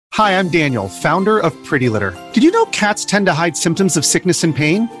Hi, I'm Daniel, founder of Pretty Litter. Did you know cats tend to hide symptoms of sickness and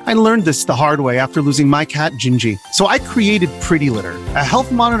pain? I learned this the hard way after losing my cat, Gingy. So I created Pretty Litter, a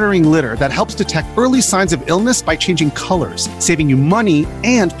health monitoring litter that helps detect early signs of illness by changing colors, saving you money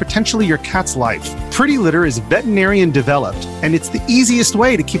and potentially your cat's life. Pretty Litter is veterinarian developed, and it's the easiest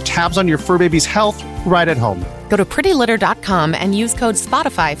way to keep tabs on your fur baby's health right at home. Go to prettylitter.com and use code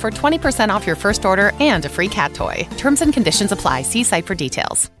SPOTIFY for 20% off your first order and a free cat toy. Terms and conditions apply. See site for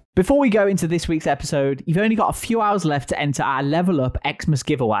details. Before we go into this week's episode, you've only got a few hours left to enter our Level Up Xmas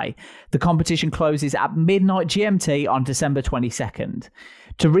giveaway. The competition closes at midnight GMT on December 22nd.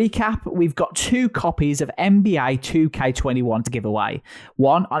 To recap, we've got 2 copies of NBA 2K21 to give away,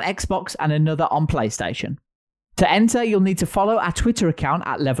 one on Xbox and another on PlayStation. To enter, you'll need to follow our Twitter account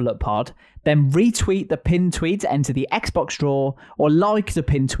at LevelUpPod, then retweet the pinned tweet to enter the Xbox draw, or like the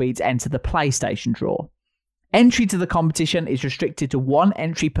pinned tweet to enter the PlayStation draw. Entry to the competition is restricted to 1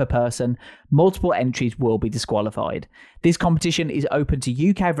 entry per person. Multiple entries will be disqualified. This competition is open to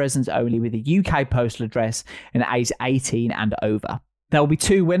UK residents only with a UK postal address and age 18 and over. There will be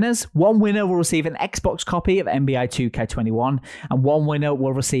 2 winners. One winner will receive an Xbox copy of NBA 2K21 and one winner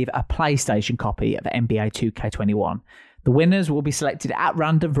will receive a PlayStation copy of NBA 2K21. The winners will be selected at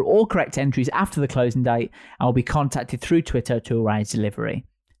random for all correct entries after the closing date and will be contacted through Twitter to arrange delivery.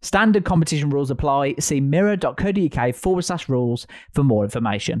 Standard competition rules apply. See mirror.co.uk/rules for more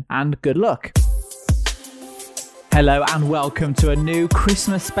information. And good luck. Hello and welcome to a new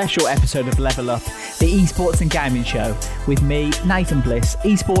Christmas special episode of Level Up, the esports and gaming show, with me, Nathan Bliss,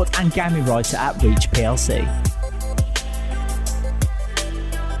 esports and gaming writer at Reach PLC.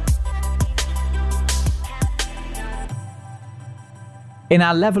 In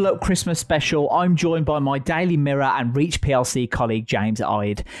our Level Up Christmas special, I'm joined by my Daily Mirror and Reach PLC colleague James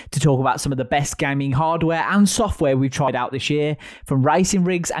Ide to talk about some of the best gaming hardware and software we've tried out this year, from racing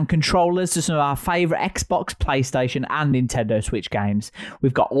rigs and controllers to some of our favourite Xbox, PlayStation and Nintendo Switch games.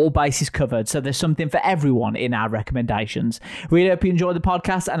 We've got all bases covered, so there's something for everyone in our recommendations. Really hope you enjoy the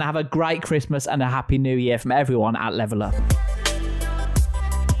podcast and have a great Christmas and a Happy New Year from everyone at Level Up.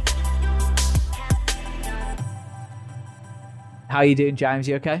 How are you doing, James?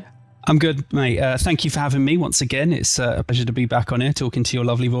 You okay? I'm good, mate. Thank you for having me once again. It's a pleasure to be back on here talking to your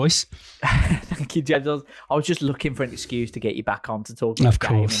lovely voice. Thank you, James. I was just looking for an excuse to get you back on to talk about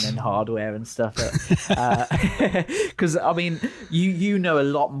gaming and hardware and stuff. Because, I mean, you know a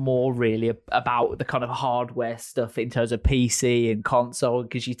lot more really about the kind of hardware stuff in terms of PC and console,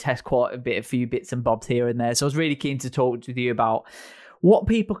 because you test quite a few bits and bobs here and there. So I was really keen to talk with you about what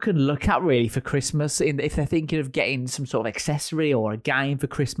people can look at really for Christmas if they're thinking of getting some sort of accessory or a game for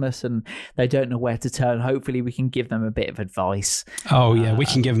Christmas and they don't know where to turn. Hopefully we can give them a bit of advice. Oh yeah, we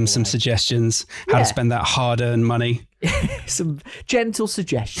can give them some suggestions how to spend that hard-earned money. Some gentle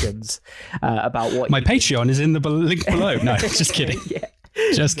suggestions about what my Patreon is in the link below. No, just kidding. Yeah.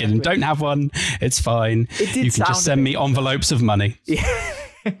 Just kidding. Don't have one. It's fine. You can just send me envelopes of money. Yeah.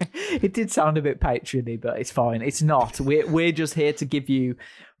 It did sound a bit patrony, but it's fine. It's not. We're just here to give you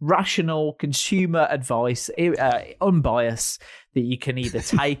rational consumer advice, unbiased, that you can either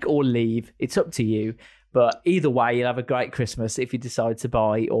take or leave. It's up to you. But either way, you'll have a great Christmas if you decide to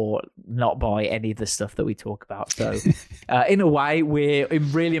buy or not buy any of the stuff that we talk about. So in a way, we're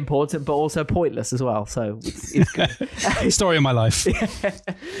really important, but also pointless as well. So it's good. Story of my life.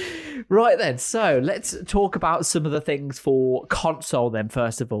 Right then, so let's talk about some of the things for console then,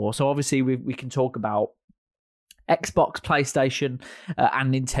 first of all. So obviously we can talk about Xbox, PlayStation,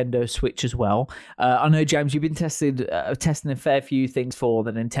 and Nintendo Switch as well. I know, James, you've been testing a fair few things for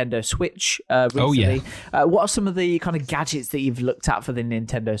the Nintendo Switch recently. Oh, yeah. What are some of the kind of gadgets that you've looked at for the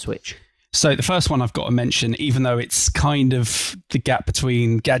Nintendo Switch? So the first one I've got to mention, even though it's kind of the gap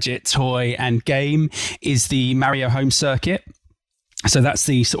between gadget, toy, and game, is the Mario Home Circuit. So that's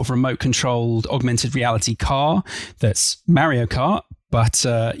the sort of remote-controlled augmented reality car that's Mario Kart, but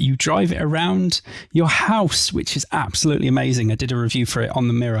you drive it around your house, which is absolutely amazing. I did a review for it on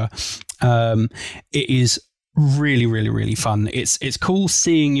the Mirror. It is really, really, really fun. It's cool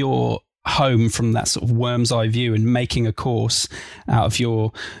seeing your home from that sort of worm's eye view and making a course out of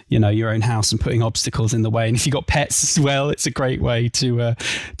your own house and putting obstacles in the way. And if you've got pets as well, it's a great way to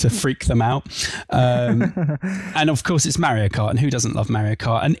freak them out. And of course it's Mario Kart, and who doesn't love Mario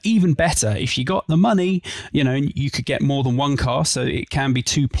Kart? And even better, if you got the money, you could get more than one car, so it can be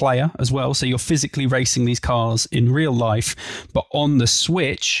 2-player as well. So you're physically racing these cars in real life, but on the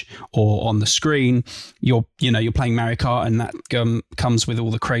Switch or on the screen, you're playing Mario Kart, and that comes with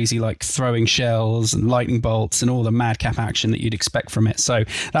all the crazy like throwing shells and lightning bolts and all the madcap action that you'd expect from it. So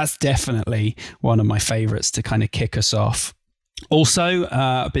that's definitely one of my favorites to kind of kick us off. Also,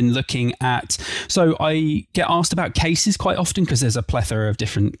 I've been looking at, so I get asked about cases quite often because there's a plethora of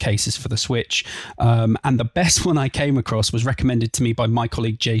different cases for the Switch. And the best one I came across was recommended to me by my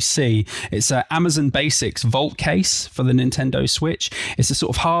colleague JC. It's an Amazon Basics Vault case for the Nintendo Switch. It's a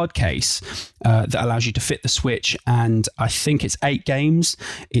sort of hard case that allows you to fit the Switch. And I think it's 8 games.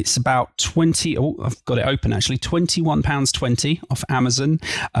 It's about I've got it open actually, £21.20 off Amazon.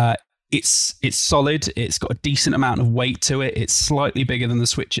 It's solid. It's got a decent amount of weight to it. It's slightly bigger than the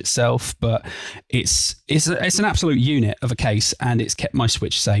Switch itself, but it's an absolute unit of a case, and it's kept my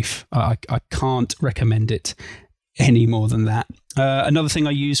Switch safe. I can't recommend it any more than that. Another thing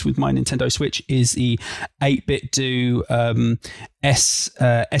I use with my Nintendo Switch is the 8BitDo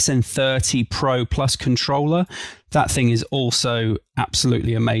SN30 Pro Plus controller. That thing is also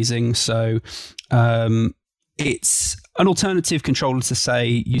absolutely amazing. So it's an alternative controller to,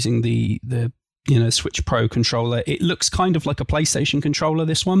 say, using the Switch Pro controller. It looks kind of like a PlayStation controller,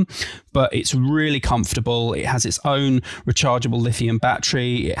 this one, but it's really comfortable. It has its own rechargeable lithium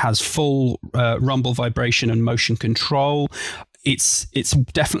battery. It has full rumble, vibration, and motion control. It's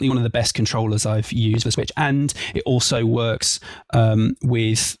definitely one of the best controllers I've used for Switch, and it also works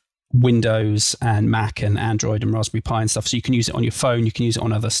with Windows and Mac and Android and Raspberry Pi and stuff. So you can use it on your phone, you can use it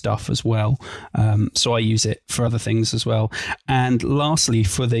on other stuff as well. So I use it for other things as well. And lastly,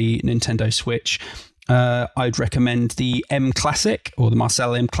 for the Nintendo Switch, I'd recommend the M Classic, or the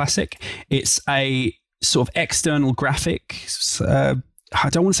Marcel M Classic. It's a sort of external graphics, I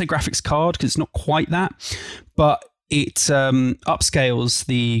don't want to say graphics card because it's not quite that, but it upscales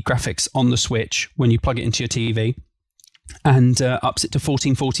the graphics on the Switch when you plug it into your TV, and ups it to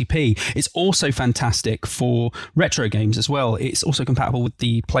 1440p. It's also fantastic for retro games as well. It's also compatible with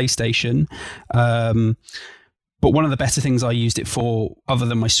the PlayStation. But one of the better things I used it for, other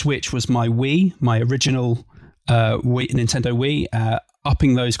than my Switch, was my Wii, my original Nintendo Wii.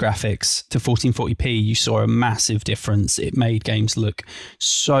 Upping those graphics to 1440p, you saw a massive difference. It made games look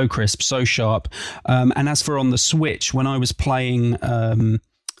so crisp, so sharp. And as for on the Switch, when I was playing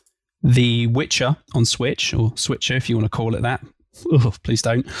The Witcher on Switch, or Switcher if you want to call it that. Oh, please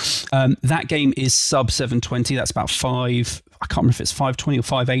don't. That game is sub 720. That's about I can't remember if it's 520 or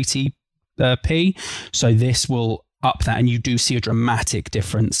 580p. So this will up that, and you do see a dramatic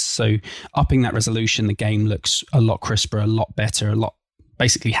difference. So upping that resolution, the game looks a lot crisper, a lot better, a lot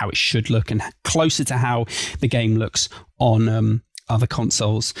basically how it should look, and closer to how the game looks on other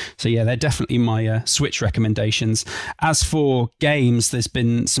consoles. So yeah, they're definitely my Switch recommendations. As for games, there's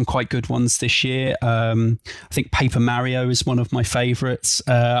been some quite good ones this year. I think Paper Mario is one of my favorites.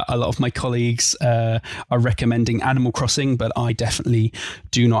 A lot of my colleagues are recommending Animal Crossing, but I definitely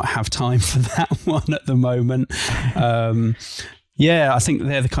do not have time for that one at the moment. Yeah, I think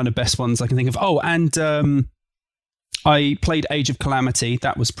they're the kind of best ones I can think of. Oh, and I played Age of Calamity.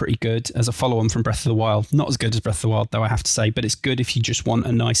 That was pretty good as a follow-on from Breath of the Wild. Not as good as Breath of the Wild, though, I have to say, but it's good if you just want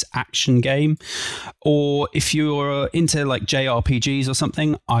a nice action game. Or if you're into like JRPGs or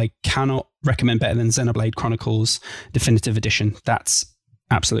something, I cannot recommend better than Xenoblade Chronicles Definitive Edition. That's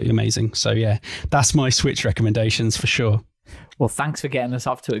absolutely amazing. So yeah, that's my Switch recommendations for sure. Well, thanks for getting us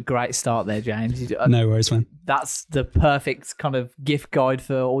off to a great start there, James. No worries, man. That's the perfect kind of gift guide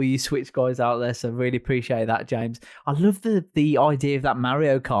for all you Switch guys out there. So really appreciate that, James. I love the idea of that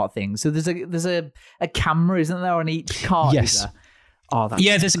Mario Kart thing. So there's a camera, isn't there, on each cart? Yes.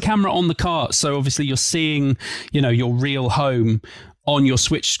 Yeah, there's a camera on the cart. So obviously you're seeing, your real home on your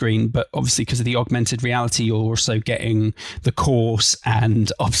Switch screen, but obviously because of the augmented reality, you're also getting the course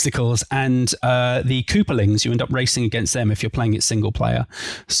and obstacles and the Koopalings. You end up racing against them if you're playing it single player.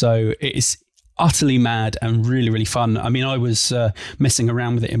 So it's utterly mad and really, really fun. I mean, I was messing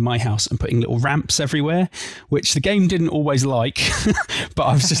around with it in my house and putting little ramps everywhere, which the game didn't always like, but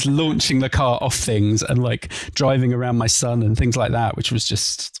I was just launching the car off things and like driving around my son and things like that, which was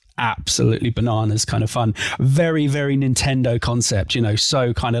just absolutely bananas kind of fun. Very, very Nintendo concept,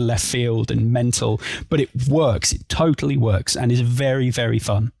 so kind of left field and mental, but it works. It totally works and is very, very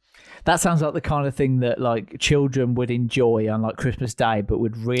fun. That sounds like the kind of thing that like children would enjoy on like Christmas Day, but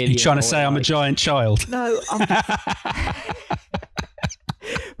would really. You're trying to say I'm a giant child? No, but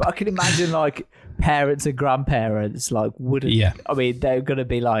I can imagine like parents and grandparents like wouldn't. Yeah. I mean, they're gonna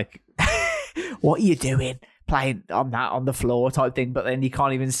be like, "What are you doing? Playing on the floor type thing," but then you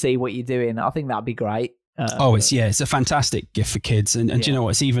can't even see what you're doing. I think that'd be great. It's a fantastic gift for kids, and you know what?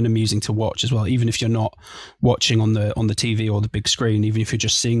 It's even amusing to watch as well. Even if you're not watching on the TV or the big screen, even if you're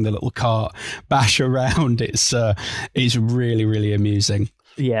just seeing the little cart bash around, it's really, really amusing.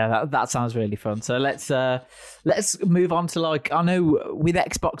 Yeah, that sounds really fun. So let's move on to, like, I know with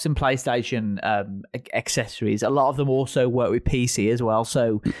Xbox and PlayStation accessories, a lot of them also work with PC as well.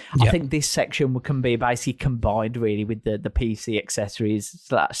 So I think this section can be basically combined really with the PC accessories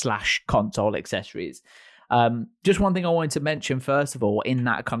 / console accessories. Just one thing I wanted to mention first of all in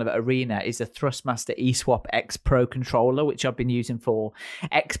that kind of arena is the Thrustmaster eSwap X Pro controller, which I've been using for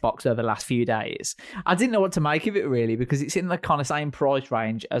Xbox over the last few days. I didn't know what to make of it really, because it's in the kind of same price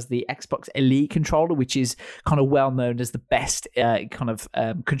range as the Xbox Elite controller, which is kind of well known as the best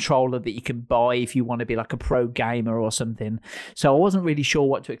controller that you can buy if you want to be like a pro gamer or something. So I wasn't really sure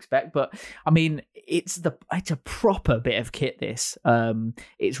what to expect, but I mean, it's a proper bit of kit. This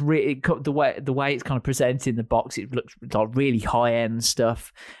it's really the way it's kind of presented in the box. It looks like really high end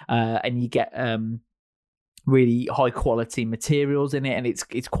stuff, and you get really high quality materials in it, and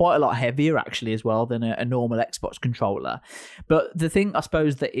it's quite a lot heavier actually as well than a normal Xbox controller. But the thing I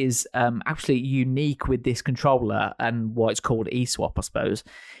suppose that is actually unique with this controller and why it's called eSwap, I suppose,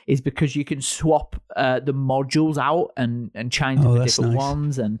 is because you can swap the modules out and change them with different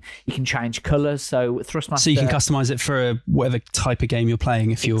ones, and you can change colors. So Thrustmaster, so you can customize it for whatever type of game you're playing,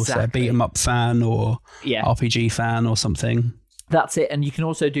 if you're a beat 'em up fan or RPG fan or something. That's it. And you can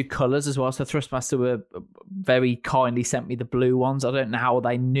also do colours as well. So Thrustmaster were very kindly sent me the blue ones. I don't know how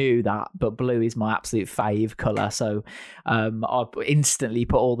they knew that, but blue is my absolute fave colour. So I instantly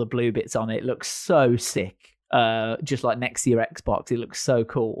put all the blue bits on it. It looks so sick. Just like next to your Xbox, it looks so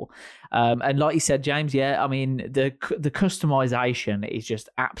cool. And like you said, James, I mean, the customization is just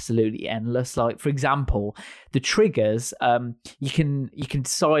absolutely endless. Like, for example, the triggers, you can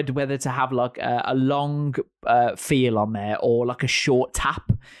decide whether to have like a long feel on there or like a short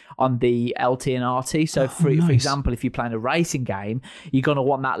tap on the LT and RT. So for example, if you're playing a racing game, you're going to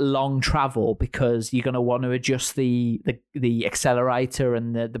want that long travel because you're going to want to adjust the accelerator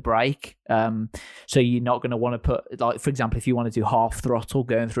and the brake. So you're not going to want to put, like, for example, if you want to do half throttle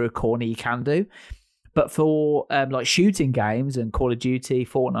going through a corner, you can do. But for like shooting games and Call of Duty,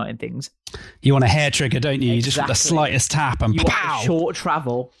 Fortnite and things, you want a hair trigger, don't you? You just want the slightest tap and you want short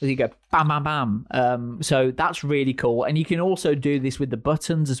travel. You go bam, bam, bam. So that's really cool. And you can also do this with the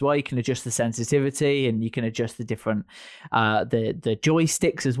buttons as well. You can adjust the sensitivity and you can adjust the different the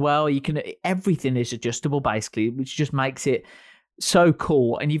joysticks as well. Everything is adjustable basically, which just makes it so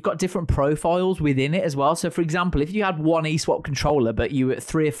cool. And you've got different profiles within it as well. So for example, if you had one eSwap controller but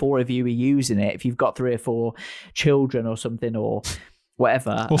 3 or 4 of you were using it, if you've got 3 or 4 children or something or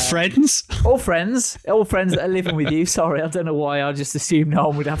whatever, or friends that are living with you. Sorry, I don't know why I just assumed no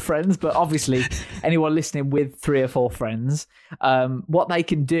one would have friends, but obviously anyone listening with 3 or 4 friends, what they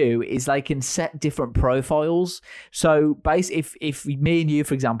can do is they can set different profiles. So basically, if me and you,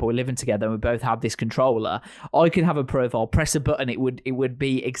 for example, we're living together and we both have this controller, I could have a profile, press a button, it would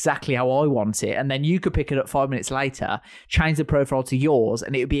be exactly how I want it, and then you could pick it up 5 minutes later, change the profile to yours,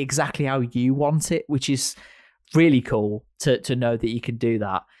 and it would be exactly how you want it, which is really cool to know that you can do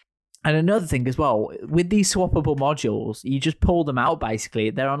that. And another thing as well, with these swappable modules, you just pull them out basically.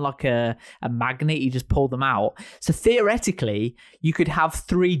 They're on like a magnet, you just pull them out. So theoretically, you could have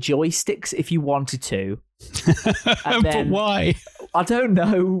 3 joysticks if you wanted to. But why? I don't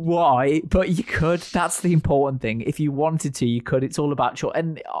know why, but you could. That's the important thing. If you wanted to, you could. It's all about choice.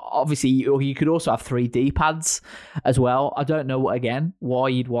 And obviously, you could also have 3 D-pads as well. I don't know, why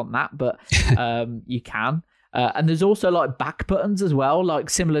you'd want that, but you can. And there's also like back buttons as well, like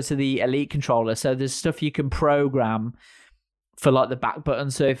similar to the Elite controller. So there's stuff you can program for like the back button.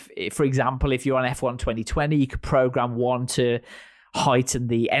 So if for example, if you're on F1 2020, you could program one to heighten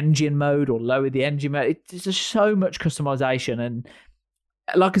the engine mode or lower the engine mode. There's just so much customization. And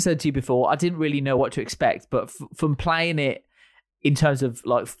like I said to you before, I didn't really know what to expect, but from playing it in terms of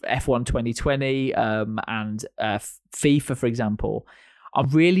like F1 2020 and FIFA, for example, I'm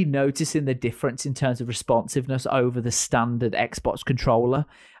really noticing the difference in terms of responsiveness over the standard Xbox controller,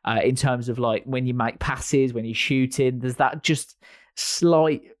 in terms of like when you make passes, when you're shooting, there's that just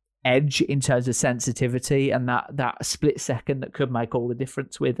slight edge in terms of sensitivity and that split second that could make all the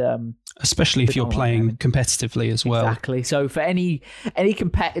difference with especially if you're playing competitively as well. Exactly. So for any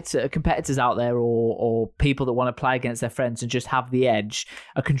competitors out there or people that want to play against their friends and just have the edge,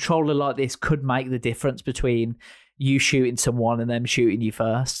 a controller like this could make the difference between you shooting someone and them shooting you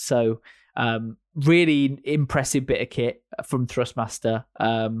first. So really impressive bit of kit from Thrustmaster.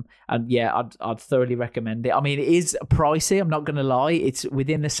 And yeah, I'd thoroughly recommend it. I mean, it is pricey, I'm not going to lie. It's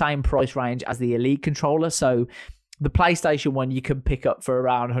within the same price range as the Elite controller. So The PlayStation one you can pick up for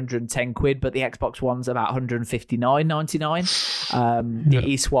around 110 quid, but the Xbox one's about 159.99. The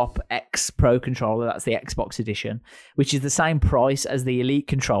eSwap X Pro controller, that's the Xbox edition, which is the same price as the Elite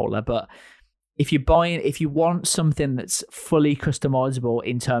controller. But if you want something that's fully customizable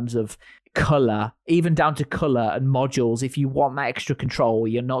in terms of color, even down to color and modules, if you want that extra control,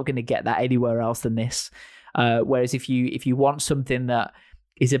 you're not going to get that anywhere else than this. Whereas if you want something that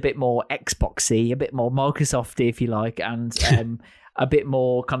is a bit more Xboxy, a bit more Microsofty, if you like, and a bit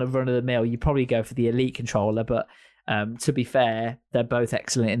more kind of run-of-the-mill, you probably go for the Elite controller. But to be fair, they're both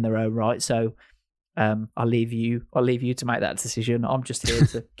excellent in their own right. So I'll leave you to make that decision. I'm just here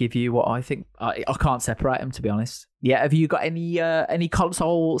to give you what I think. I can't separate them, to be honest. Yeah, have you got any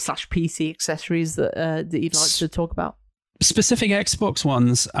console / PC accessories that you'd like to talk about? Specific Xbox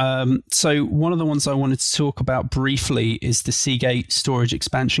ones. So one of the ones I wanted to talk about briefly is the Seagate storage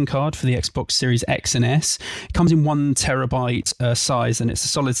expansion card for the Xbox Series X and S. It comes in 1 terabyte size, and it's a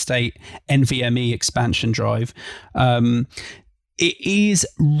solid state NVMe expansion drive. It is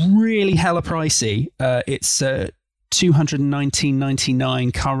really hella pricey. It's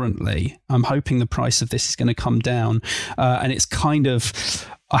 $219.99 currently. I'm hoping the price of this is going to come down, and it's kind of,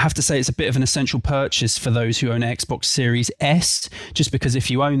 I have to say, it's a bit of an essential purchase for those who own Xbox Series S, just because if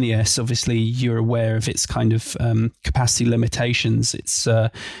you own the S, obviously you're aware of its kind of capacity limitations. It's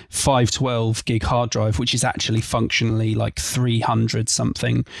 512 gig hard drive, which is actually functionally like 300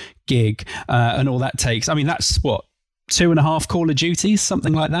 something gig, and all that takes, I mean, that's what, 2.5 Call of Duties,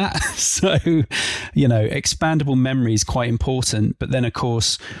 something like that. So, expandable memory is quite important. But then, of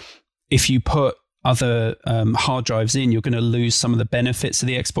course, if you put other hard drives in, you're going to lose some of the benefits of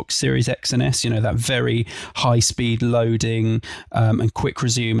the Xbox Series X and S, that very high speed loading and quick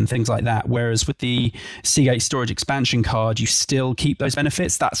resume and things like that. Whereas with the Seagate storage expansion card, you still keep those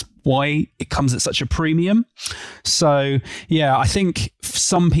benefits. That's why it comes at such a premium. So, yeah, I think for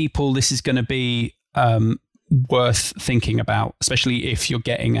some people, this is going to be worth thinking about, especially if you're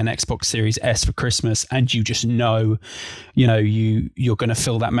getting an Xbox Series S for Christmas and you just know you're going to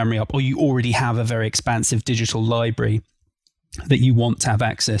fill that memory up, or you already have a very expansive digital library that you want to have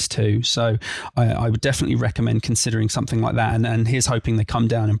access to. So I would definitely recommend considering something like that. And here's hoping they come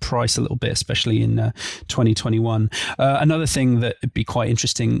down in price a little bit, especially in 2021. Another thing that would be quite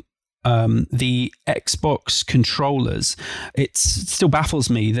interesting, the Xbox controllers, it still baffles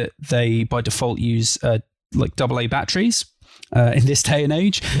me that they by default use like AA batteries in this day and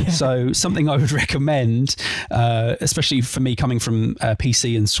age. So something I would recommend, especially for me coming from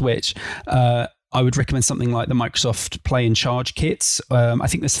PC and Switch, I would recommend something like the Microsoft Play and Charge kits. I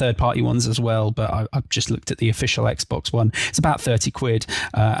think there's third-party ones as well, but I've just looked at the official Xbox one. It's about 30 quid,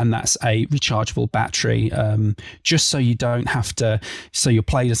 and that's a rechargeable battery, just so you don't have to, so your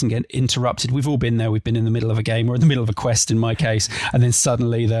play doesn't get interrupted. We've all been there. We've been in the middle of a game or in the middle of a quest, in my case, and then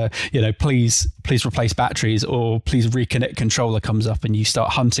suddenly please replace batteries, or please reconnect controller comes up, and you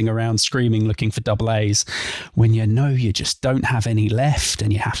start hunting around, screaming, looking for AA's, when you just don't have any left,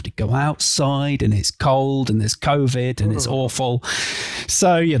 and you have to go outside, and it's cold, and there's COVID, and it's awful.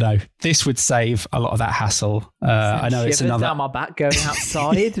 So this would save a lot of that hassle. I know it's another down my back going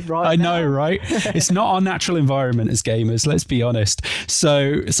outside right I know, right? It's not our natural environment as gamers, let's be honest.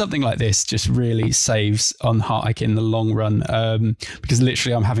 So something like this just really saves on heartache in the long run, because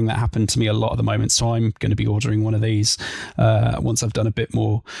literally I'm having that happen to me a lot at the moment. So I'm going to be ordering one of these once I've done a bit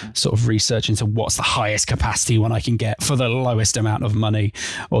more sort of research into what's the highest capacity one I can get for the lowest amount of money.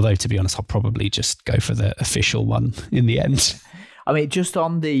 Although, to be honest, I'll probably just go for the official one in the end. I mean, just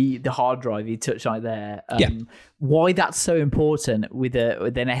on the hard drive you touched on it there, why that's so important with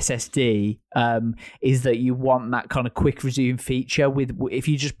an SSD is that you want that kind of quick resume feature. If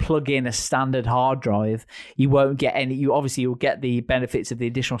you just plug in a standard hard drive, you won't get any. You'll get the benefits of the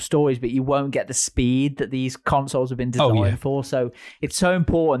additional storage, but you won't get the speed that these consoles have been designed for. So it's so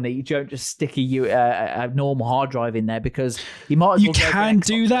important that you don't just stick a normal hard drive in there, because you might as well. You can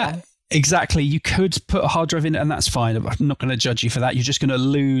do that. Exactly. You could put a hard drive in, and that's fine. I'm not going to judge you for that. You're just going to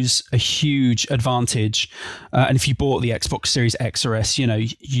lose a huge advantage. And if you bought the Xbox Series X or S, you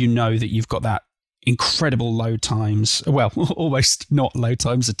know that you've got that incredible load times. Well, almost not load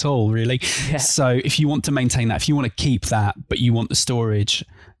times at all, really. Yeah. So if you want to maintain that, if you want to keep that, but you want the storage,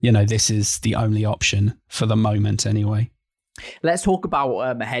 this is the only option for the moment anyway. Let's talk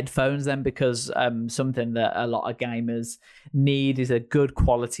about headphones then, because something that a lot of gamers need is a good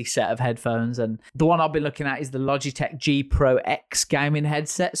quality set of headphones. And the one I've been looking at is the Logitech G Pro X gaming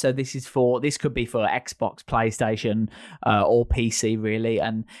headset. So this could be for Xbox, PlayStation, or PC really.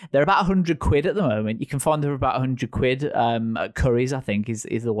 And they're about £100 at the moment. You can find them for about £100 at Curry's, I think, is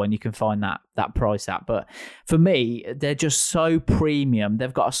the one you can find that price at. But for me, they're just so premium.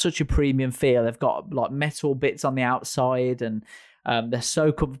 They've got such a premium feel. They've got like metal bits on the outside, and they're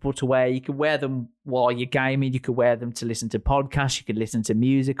so comfortable to wear. You can wear them while you're gaming. You could wear them to listen to podcasts. You could listen to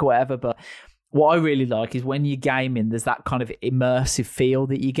music or whatever. But what I really like is when you're gaming, there's that kind of immersive feel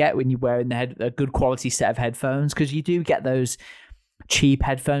that you get when you're wearing a good quality set of headphones, because you do get those cheap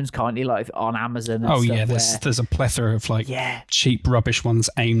headphones, can't you, like on Amazon and stuff. There's a plethora of cheap rubbish ones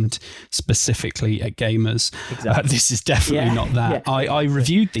aimed specifically at gamers. Exactly. This is definitely not that. Yeah. I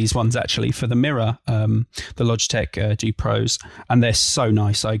reviewed these ones actually for the Mirror, the Logitech G Pros, and they're so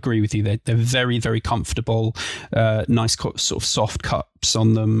nice. I agree with you. They're very, very comfortable, nice sort of soft cups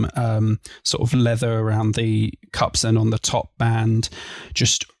on them, sort of leather around the cups and on the top band,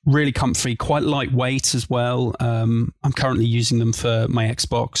 just really comfy, quite lightweight as well. I'm currently using them for my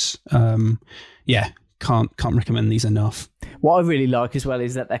Xbox. Can't recommend these enough. What I really like as well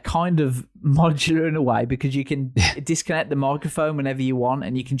is that they're kind of modular in a way, because you can disconnect the microphone whenever you want,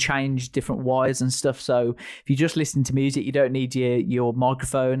 and you can change different wires and stuff. So if you just listen to music, you don't need your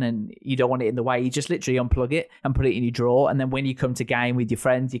microphone and you don't want it in the way. You just literally unplug it and put it in your drawer. And then when you come to game with your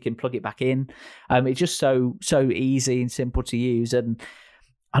friends, you can plug it back in. It's just so easy and simple to use. And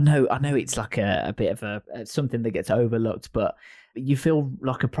I know it's like a bit of something that gets overlooked, but you feel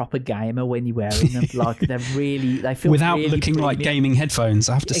like a proper gamer when you're wearing them. Like they feel without really looking premium. Like gaming headphones.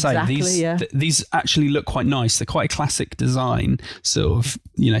 I have to say these actually look quite nice. They're quite a classic design, sort of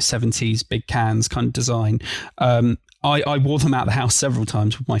 70s big cans kind of design. I wore them out of the house several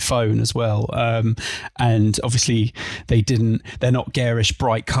times with my phone as well. And obviously they're not garish,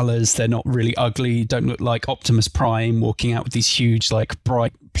 bright colours. They're not really ugly. Don't look like Optimus Prime walking out with these huge, like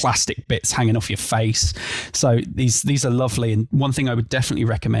bright plastic bits hanging off your face. So these are lovely. And one thing I would definitely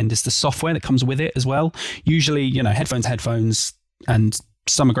recommend is the software that comes with it as well. Usually, headphones, and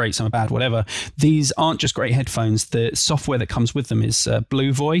some are great, some are bad, whatever. These aren't just great headphones. The software that comes with them is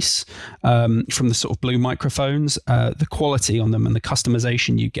Blue Voice, from the sort of Blue microphones. The quality on them and the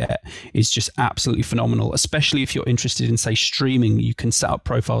customization you get is just absolutely phenomenal, especially if you're interested in, say, streaming. You can set up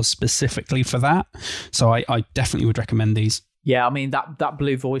profiles specifically for that. So I definitely would recommend these. Yeah, I mean, that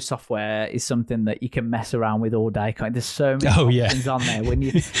Blue Voice software is something that you can mess around with all day. There's so many options on there.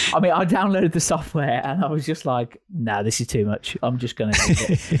 I downloaded the software and I was just like, no, this is too much. I'm just going to take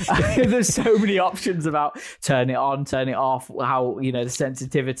it. There's so many options about turn it on, turn it off, how, the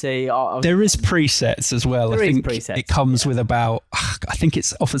sensitivity. There is presets as well. I think presets, it comes with about, I think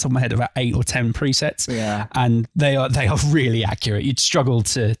it's off the top of my head, about 8 or 10 presets. Yeah. And they are really accurate. You'd struggle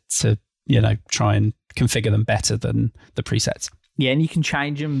to try and configure them better than the presets. Yeah, and you can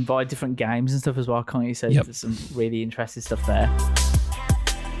change them by different games and stuff as well, can't you? So There's some really interesting stuff there.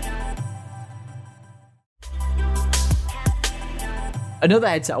 Another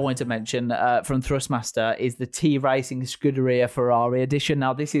headset I wanted to mention from Thrustmaster is the T-Racing Scuderia Ferrari edition.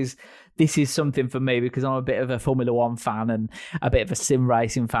 Now, this is something for me because I'm a bit of a Formula One fan and a bit of a sim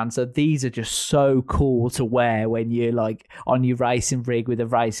racing fan. So these are just so cool to wear when you're like on your racing rig with a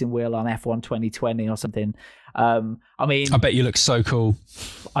racing wheel on F1 2020 or something. I bet you look so cool.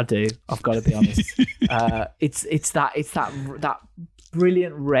 I do. I've got to be honest. It's that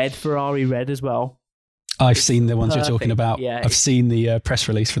brilliant red, Ferrari red as well. I've seen the ones you're talking about. Yeah, I've seen the press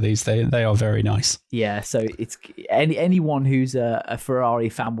release for these. They are very nice. Yeah, so it's anyone who's a Ferrari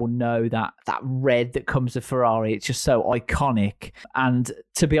fan will know that red that comes with Ferrari. It's just so iconic. And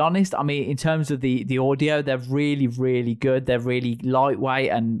to be honest, in terms of the audio, they're really, really good. They're really lightweight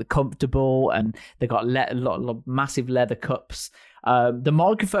and comfortable, and they've got massive leather cups. The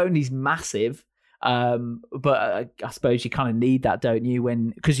microphone is massive. But I suppose you kind of need that, don't you?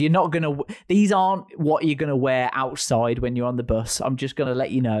 Because you're not going to, these aren't what you're going to wear outside when you're on the bus. I'm just going to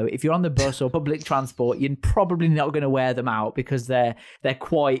let you know, if you're on the bus or public transport, you're probably not going to wear them out because they're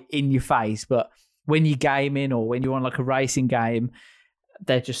quite in your face. But when you're gaming or when you're on like a racing game,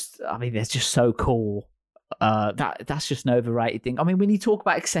 they're just so cool. That's just an overrated thing. When you talk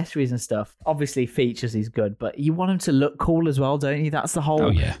about accessories and stuff, obviously features is good, but you want them to look cool as well, don't you? That's the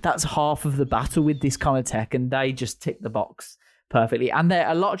whole. That's half of the battle with this kind of tech, and they just tick the box perfectly. And they're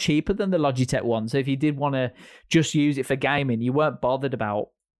a lot cheaper than the Logitech one. So if you did want to just use it for gaming, you weren't bothered about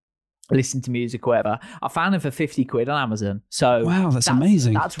listen to music or whatever. I found them for 50 quid on Amazon. So wow, that's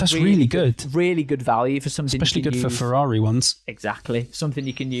amazing. That's really good. Really good value for something. Especially good for Ferrari ones. Exactly. Something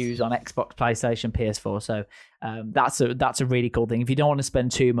you can use on Xbox, PlayStation, PS4. So that's a really cool thing. If you don't want to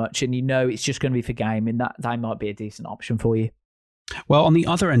spend too much and you know it's just going to be for gaming, that might be a decent option for you. Well, on the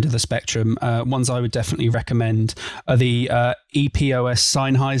other end of the spectrum, ones I would definitely recommend are the EPOS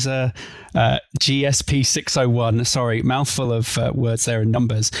Sennheiser GSP601. Sorry, mouthful of words there and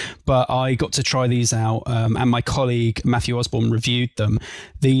numbers. But I got to try these out, and my colleague Matthew Osborne reviewed them.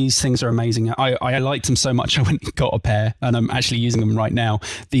 These things are amazing. I liked them so much I went and got a pair, and I'm actually using them right now.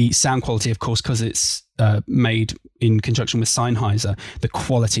 The sound quality, of course, because it's made in conjunction with Sennheiser, the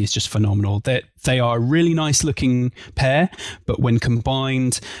quality is just phenomenal. They are a really nice looking pair, but when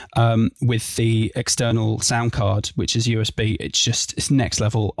combined with the external sound card, which is USB, it's next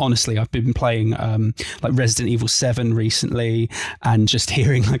level. Honestly, I've been playing like Resident Evil 7 recently, and just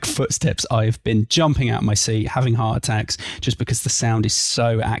hearing like footsteps, I've been jumping out of my seat, having heart attacks, just because the sound is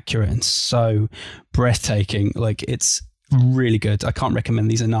so accurate and so breathtaking. Like, it's really good. I can't recommend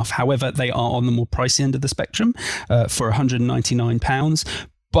these enough. However, they are on the more pricey end of the spectrum for £199,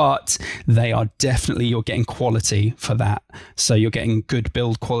 but they are definitely, you're getting quality for that. So you're getting good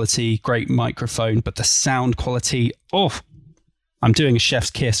build quality, great microphone, but the sound quality, I'm doing a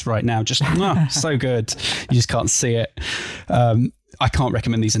chef's kiss right now. Just so good. You just can't see it. I can't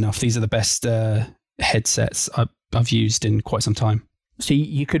recommend these enough. These are the best headsets I've used in quite some time. So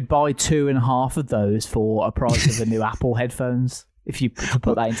you could buy 2.5 of those for a price of the new Apple headphones, if you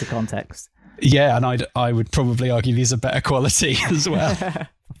put that into context. Yeah, and I would probably argue these are better quality as well.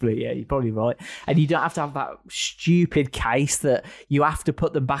 Probably, yeah, you're probably right. And you don't have to have that stupid case that you have to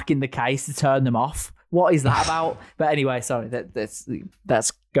put them back in the case to turn them off. What is that about? But anyway, sorry,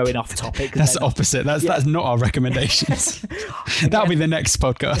 that's going off topic. That's the opposite. That's not our recommendations. That'll be the next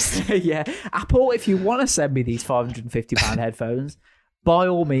podcast. Yeah. Apple, if you want to send me these £550 headphones, by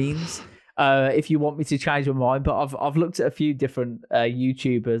all means, if you want me to change my mind. But I've looked at a few different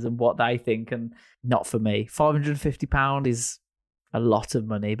YouTubers and what they think, and not for me. £550 is a lot of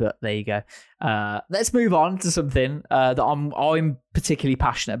money, but there you go. Let's move on to something that I'm particularly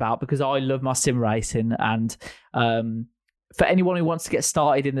passionate about, because I love my sim racing. And for anyone who wants to get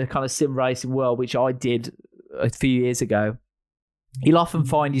started in the kind of sim racing world, which I did a few years ago, you'll often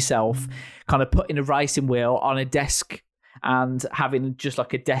find yourself kind of putting a racing wheel on a desk and having just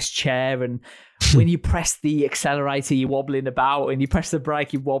like a desk chair, and when you press the accelerator you're wobbling about, and you press the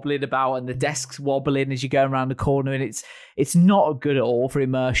brake you're wobbling about, and the desk's wobbling as you're going around the corner, and it's not good at all for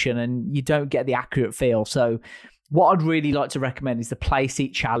immersion, and you don't get the accurate feel. So what I'd really like to recommend is the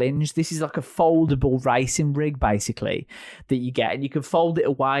Playseat Challenge. This is like a foldable racing rig, basically, that you get, and you can fold it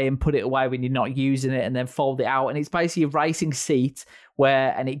away and put it away when you're not using it, and then fold it out, and it's basically a racing seat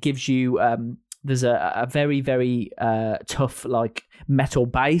and it gives you there's a very, very tough like metal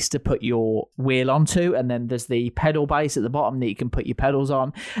base to put your wheel onto, and then there's the pedal base at the bottom that you can put your pedals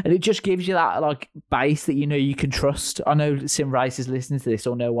on, and it just gives you that like base that you know you can trust. I know sim racers listening to this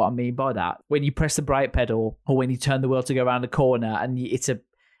all know what I mean by that. When you press the brake pedal, or when you turn the wheel to go around the corner, and it's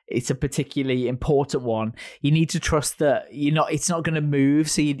a particularly important one, you need to trust that it's not going to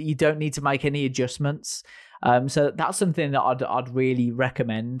move, so you don't need to make any adjustments. So that's something that I'd really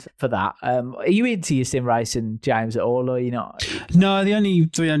recommend for that. Are you into your sim racing, James, at all, or are you not? No, the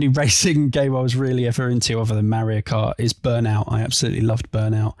only racing game I was really ever into, other than Mario Kart, is Burnout. I absolutely loved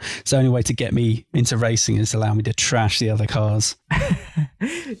Burnout. It's the only way to get me into racing is to allow me to trash the other cars.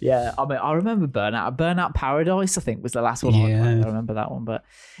 Yeah, I mean, I remember Burnout Paradise, I think, was the last one. Yeah. I remember that one. But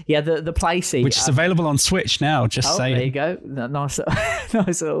yeah, the Playseat, which is available on Switch now. Just saying. There you go. Nice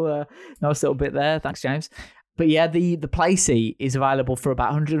little bit there. Thanks, James. But yeah, the Playseat is available for about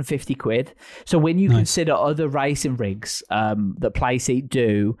 150 quid. So when you consider other racing rigs that Playseat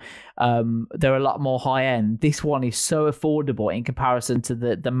do, they're a lot more high end. This one is so affordable in comparison to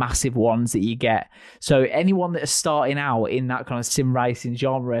the massive ones that you get. So anyone that is starting out in that kind of sim racing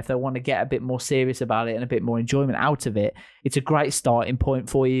genre, if they want to get a bit more serious about it and a bit more enjoyment out of it, it's a great starting point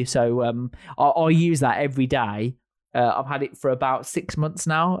for you. So I use that every day. I've had it for about 6 months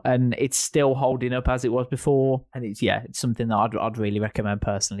now, and it's still holding up as it was before. And it's something that I'd really recommend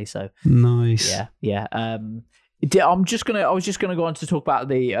personally. So nice. Yeah. I was just gonna go on to talk about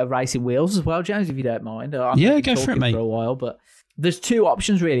the racing wheels as well, James, if you don't mind. Yeah, go for it, mate. For a while, but There's two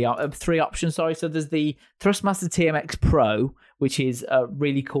options really, three options, sorry. So there's the Thrustmaster TMX Pro, which is a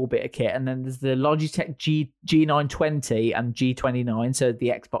really cool bit of kit. And then there's the Logitech G920 and G29, so the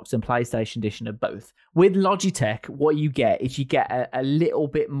Xbox and PlayStation edition of both. With Logitech, what you get is you get a little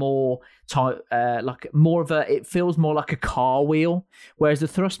bit more it feels more like a car wheel, whereas the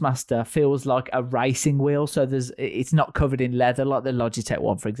Thrustmaster feels like a racing wheel. So it's not covered in leather like the Logitech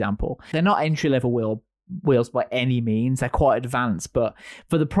one, for example. They're not entry-level wheels by any means. They're quite advanced, but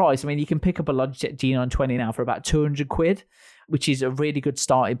for the price, I mean, you can pick up a Logitech G920 now for about £200, which is a really good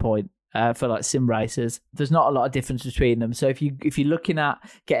starting point for like sim racers. There's not a lot of difference between them. So if you're looking at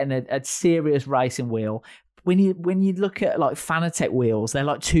getting a serious racing wheel, when you look at like Fanatec wheels, they're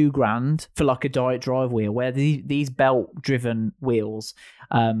like $2,000 for like a direct drive wheel, where these belt driven wheels,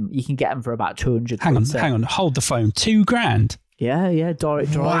 you can get them for about £200. Hang on, hold the phone. $2,000. Yeah,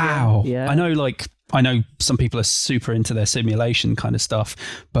 direct drive. Wow. Yeah. I know some people are super into their simulation kind of stuff,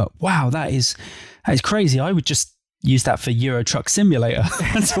 but wow, that is crazy. I would just use that for Euro Truck Simulator.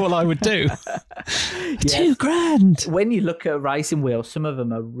 That's all I would do. $2,000. When you look at racing wheels, some of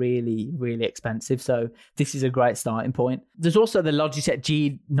them are really, really expensive. So this is a great starting point. There's also the Logitech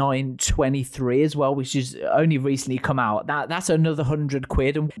G923 as well, which has only recently come out. That's another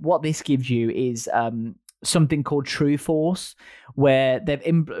 £100. And what this gives you is something called True Force, where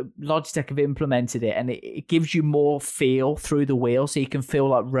Logitech have implemented it, and it gives you more feel through the wheel, so you can feel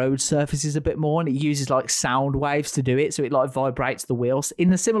like road surfaces a bit more, and it uses like sound waves to do it, so it like vibrates the wheels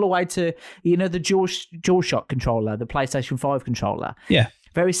in a similar way to, you know, the DualShock controller, the PlayStation 5 controller. Yeah.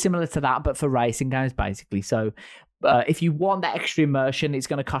 Very similar to that, but for racing games, basically. So if you want that extra immersion, it's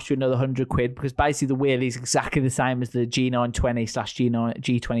going to cost you another £100, because basically the wheel is exactly the same as the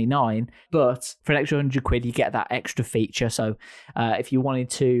G920/G29, but for an extra £100 you get that extra feature. So if you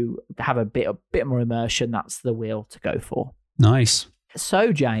wanted to have a bit more immersion, that's the wheel to go for. Nice.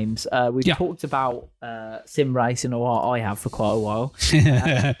 So, James, we've talked about sim racing, or I have for quite a while.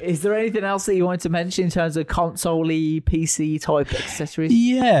 Is there anything else that you wanted to mention in terms of console-y, PC-type accessories?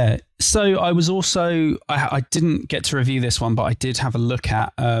 Yeah. So I was also, I didn't get to review this one, but I did have a look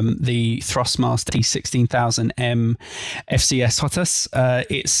at the Thrustmaster T16000M FCS Hotus.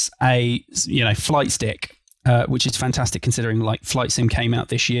 It's a, flight stick. Which is fantastic considering like Flight Sim came out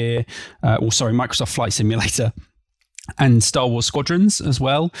this year. Microsoft Flight Simulator. And Star Wars Squadrons as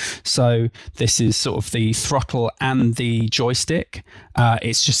well. So this is sort of the throttle and the joystick.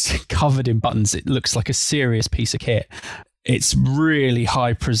 It's just covered in buttons. It looks like a serious piece of kit. It's really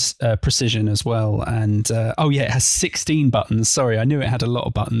high precision as well. And it has 16 buttons. Sorry, I knew it had a lot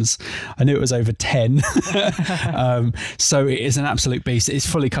of buttons. I knew it was over 10. So it is an absolute beast. It's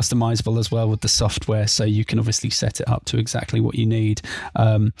fully customizable as well with the software. So you can obviously set it up to exactly what you need.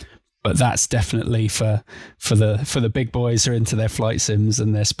 But that's definitely for the big boys who are into their flight sims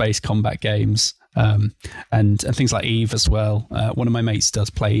and their space combat games, and things like Eve as well. One of my mates does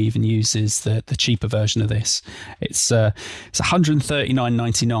play Eve and uses the cheaper version of this. It's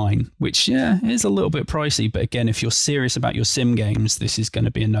 $139.99, which is a little bit pricey. But again, if you're serious about your sim games, this is going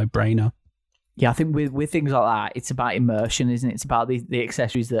to be a no-brainer. Yeah, I think with things like that, it's about immersion, isn't it? It's about the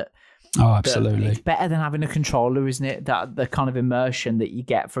accessories that. Oh, absolutely. It's better than having a controller, isn't it? That the kind of immersion that you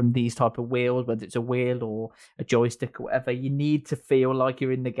get from these type of wheels, whether it's a wheel or a joystick or whatever, you need to feel like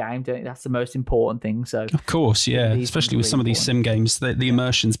you're in the game, don't you? That's the most important thing. So, of course, yeah. Especially with some of these sim games, the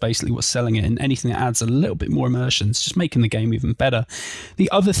immersion's basically what's selling it, and anything that adds a little bit more immersion is just making the game even better.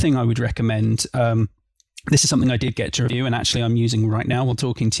 The other thing I would recommend, this is something I did get to review, and actually I'm using right now while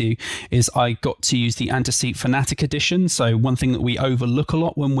talking to you, is I got to use the Anti-Seat Fanatic edition. So one thing that we overlook a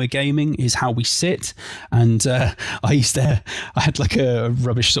lot when we're gaming is how we sit. And I had like a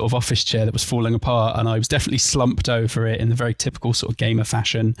rubbish sort of office chair that was falling apart, and I was definitely slumped over it in the very typical sort of gamer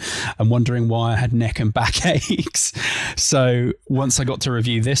fashion and wondering why I had neck and back aches. So once I got to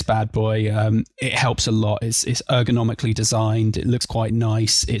review this bad boy, it helps a lot. It's ergonomically designed. It looks quite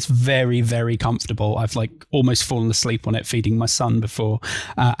nice. It's very, very comfortable. I've almost fallen asleep on it feeding my son before,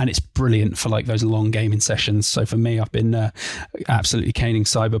 and it's brilliant for like those long gaming sessions. So for me, I've been absolutely caning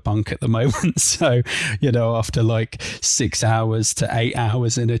Cyberpunk at the moment. So after like 6 hours to 8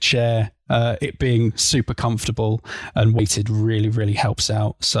 hours in a chair, it being super comfortable and weighted really, really helps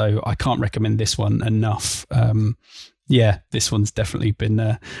out. So I can't recommend this one enough. This one's definitely been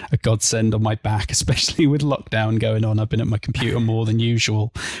a godsend on my back, especially with lockdown going on. I've been at my computer more than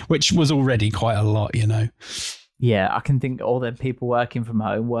usual, which was already quite a lot, Yeah, I can think all the people working from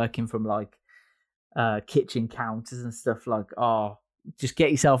home, working from like kitchen counters and stuff, like, just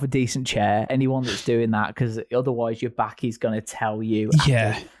get yourself a decent chair. Anyone that's doing that, because otherwise your back is going to tell you.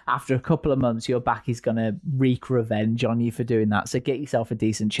 After a couple of months, your back is going to wreak revenge on you for doing that. So get yourself a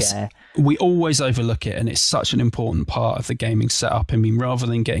decent chair. We always overlook it, and it's such an important part of the gaming setup. I mean, rather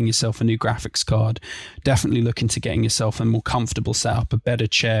than getting yourself a new graphics card, definitely look into getting yourself a more comfortable setup, a better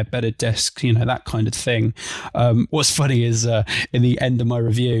chair, better desk, you know, that kind of thing. What's funny is in the end of my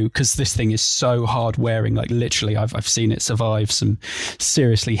review, because this thing is so hard wearing, like literally I've seen it survive some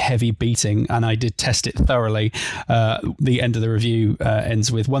seriously heavy beating, and I did test it thoroughly. The end of the review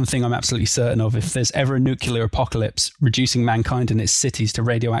ends with, one thing I'm absolutely certain of: if there's ever a nuclear apocalypse reducing mankind and its cities to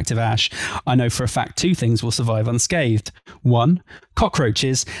radioactive ash, I know for a fact 2 things will survive unscathed. 1,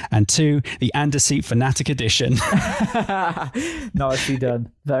 cockroaches, and 2, the Anderseat Fanatic Edition. Nicely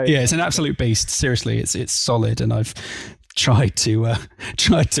done. It's an absolute beast. Seriously, it's solid, and I've tried to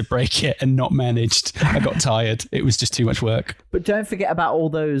break it and not managed. I got tired. It was just too much work. But don't forget about all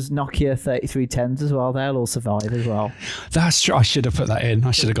those Nokia 3310s as well. They'll all survive as well. That's true. I should have put that in.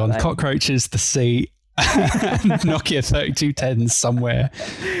 I should have gone cockroaches, the sea, and Nokia 3210s somewhere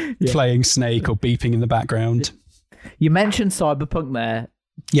playing Snake or beeping in the background. You mentioned Cyberpunk there.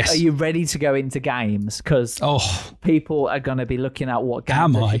 Yes. Are you ready to go into games? Because people are going to be looking at what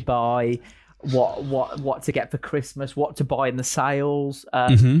games they should buy, what to get for Christmas, what to buy in the sales.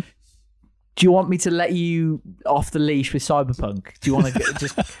 Do you want me to let you off the leash with Cyberpunk? Do you want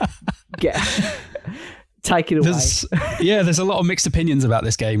to get take it away? There's a lot of mixed opinions about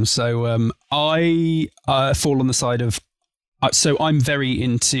this game. So I fall on the side of. So I'm very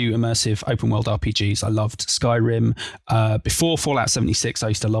into immersive open world RPGs. I loved Skyrim. Before Fallout 76, I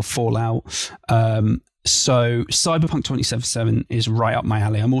used to love Fallout. So Cyberpunk 2077 is right up my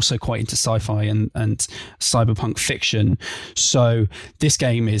alley. I'm also quite into sci-fi and cyberpunk fiction. So this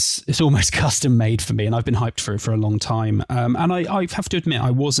game it's almost custom made for me, and I've been hyped for it for a long time. And I have to admit, I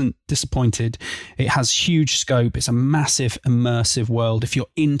wasn't disappointed. It has huge scope. It's a massive immersive world. If you're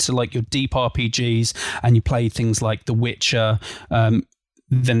into like your deep RPGs and you play things like The Witcher,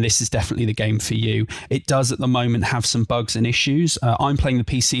 then this is definitely the game for you. It does at the moment have some bugs and issues. I'm playing the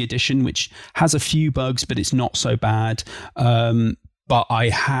PC edition, which has a few bugs, but it's not so bad. But I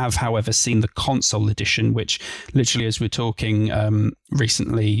have, however, seen the console edition, which literally, as we're talking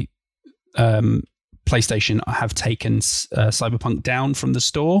recently, PlayStation have taken Cyberpunk down from the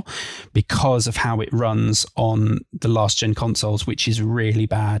store because of how it runs on the last gen consoles, which is really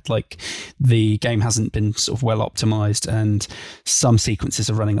bad. Like, the game hasn't been sort of well optimized, and some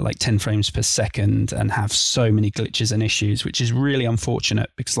sequences are running at like 10 frames per second and have so many glitches and issues, which is really unfortunate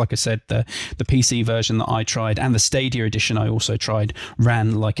because, like I said, the PC version that I tried and the Stadia edition I also tried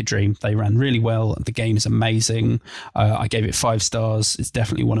ran like a dream. They ran really well. The game is amazing. I gave it 5 stars. It's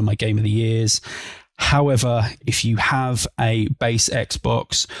definitely one of my game of the years. However, if you have a base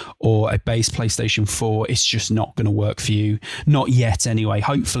Xbox or a base PlayStation 4, it's just not going to work for you. Not yet anyway.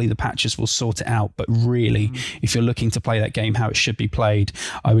 Hopefully the patches will sort it out. But really, if you're looking to play that game how it should be played,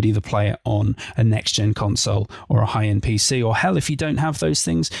 I would either play it on a next-gen console or a high-end PC. Or hell, if you don't have those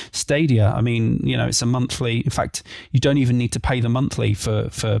things, Stadia. I mean, you know, it's a monthly. In fact, you don't even need to pay the monthly for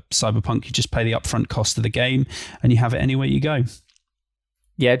Cyberpunk. You just pay the upfront cost of the game and you have it anywhere you go.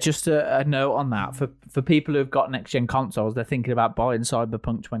 Yeah, just a note on that. For people who've got next-gen consoles, they're thinking about buying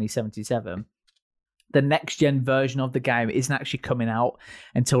Cyberpunk 2077. The next-gen version of the game isn't actually coming out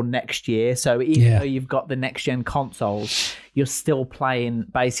until next year. So even though you've got the next-gen consoles, you're still playing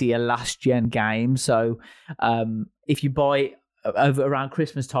basically a last-gen game. So if you buy over around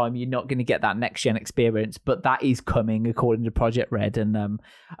Christmas time, you're not going to get that next-gen experience, but that is coming according to Project Red. And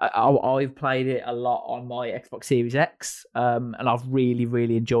I've played it a lot on my Xbox Series X, and I've really,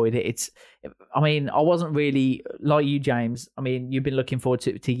 really enjoyed it. I wasn't really like you, James. I mean, you've been looking forward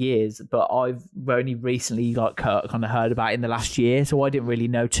to it for years, but I've only recently kind of heard about it in the last year, so I didn't really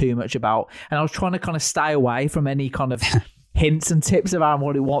know too much about. And I was trying to kind of stay away from any kind of hints and tips about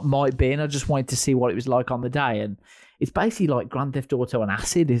what might be, and I just wanted to see what it was like on the day. And it's basically like Grand Theft Auto on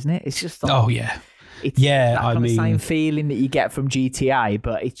acid, isn't it? It's just like, it's that kind of same feeling that you get from GTA,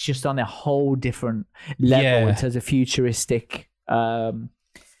 but it's just on a whole different level in terms of futuristic.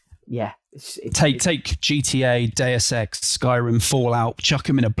 Take GTA, Deus Ex, Skyrim, Fallout, chuck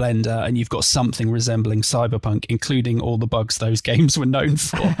them in a blender, and you've got something resembling Cyberpunk, including all the bugs those games were known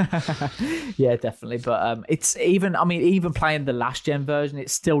for. Yeah, definitely. But it's even playing the last gen version, it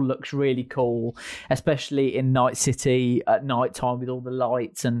still looks really cool, especially in Night City at night time with all the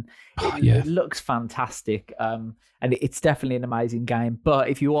lights, and it looks fantastic. And it's definitely an amazing game. But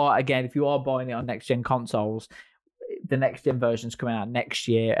if you are buying it on next gen consoles, the next gen version's coming out next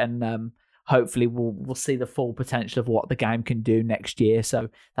year, and hopefully we'll see the full potential of what the game can do next year. So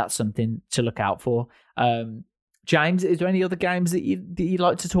that's something to look out for. James, is there any other games that you'd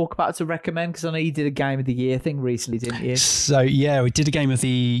like to talk about, to recommend? Because I know you did a Game of the Year thing recently, didn't you? So yeah, we did a Game of the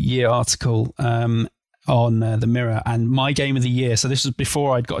Year article on the Mirror, and my Game of the Year, so this was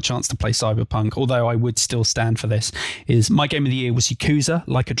before I'd got a chance to play Cyberpunk, although I would still stand for this, is my Game of the Year was Yakuza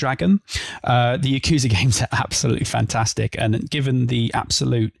Like a Dragon. The Yakuza games are absolutely fantastic, and given the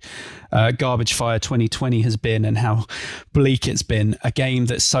absolute garbage fire 2020 has been and how bleak it's been, a game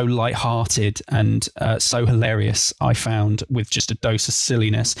that's so light-hearted and so hilarious, I found, with just a dose of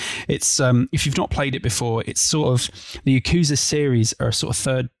silliness. It's if you've not played it before, it's sort of, the Yakuza series are a sort of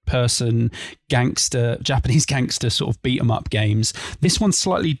third-person Japanese gangster sort of beat 'em up games. This one's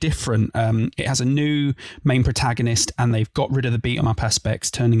slightly different. It has a new main protagonist, and they've got rid of the beat 'em up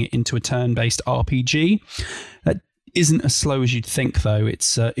aspects, turning it into a turn-based RPG. That isn't as slow as you'd think, though.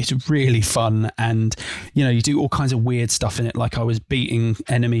 It's really fun, and you do all kinds of weird stuff in it. Like, I was beating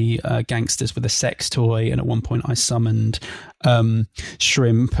enemy gangsters with a sex toy, and at one point I summoned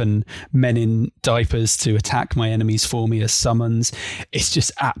shrimp and men in diapers to attack my enemies for me as summons. It's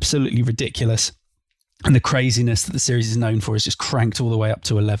just absolutely ridiculous, and the craziness that the series is known for is just cranked all the way up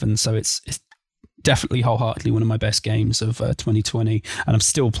to 11. So it's definitely wholeheartedly one of my best games of 2020, and I'm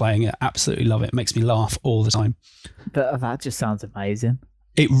still playing it. Absolutely love it. It makes me laugh all the time. But that just sounds amazing.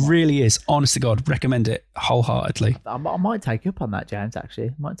 It really is. Honest to God, recommend it wholeheartedly. I might take you up on that, James, actually.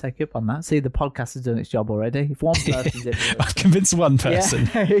 I might take you up on that. See, the podcast has done its job already. If one person's in it, I've convinced one person.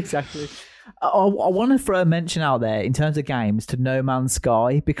 Yeah, exactly. I want to throw a mention out there in terms of games to No Man's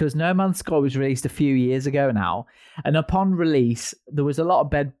Sky, because No Man's Sky was released a few years ago now, and upon release there was a lot of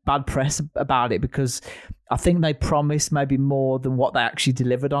bad press about it, because I think they promised maybe more than what they actually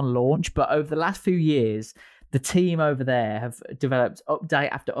delivered on launch. But over the last few years, the team over there have developed update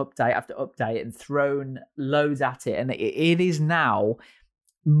after update after update and thrown loads at it, and it is now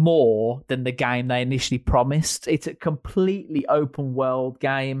more than the game they initially promised. It's a completely open world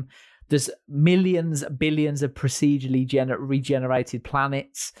game. There's millions, billions of procedurally regenerated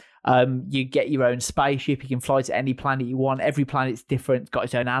planets. You get your own spaceship. You can fly to any planet you want. Every planet's different. It's got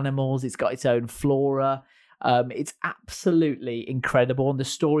its own animals. It's got its own flora. It's absolutely incredible. And the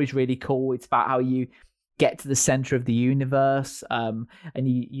story's really cool. It's about how you get to the center of the universe, and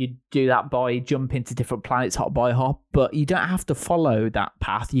you do that by jumping to different planets hop by hop, but you don't have to follow that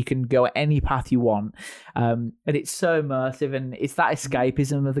path. You can go any path you want, and it's so immersive, and it's that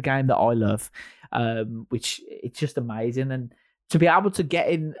escapism of the game that I love, which it's just amazing. And to be able to get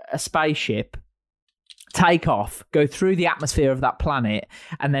in a spaceship, take off, go through the atmosphere of that planet,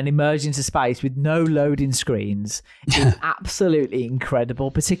 and then emerge into space with no loading screens is absolutely incredible,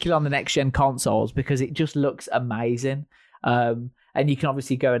 particularly on the next-gen consoles, because it just looks amazing. And you can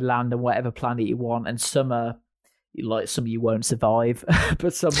obviously go and land on whatever planet you want, and some you won't survive,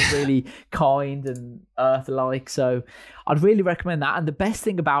 but some are really kind and Earth-like. So I'd really recommend that. And the best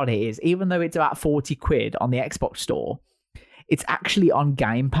thing about it is, even though it's about 40 quid on the Xbox store, it's actually on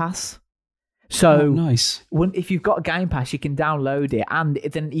Game Pass. So nice. If you've got a Game Pass, you can download it, and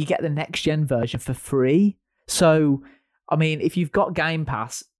then you get the next-gen version for free. So, I mean, if you've got Game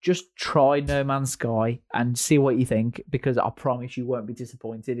Pass, just try No Man's Sky and see what you think, because I promise you won't be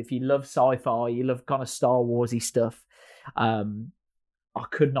disappointed. If you love sci-fi, you love kind of Star Warsy stuff, I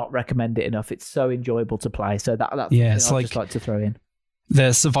could not recommend it enough. It's so enjoyable to play. So that's something I'd just like to throw in.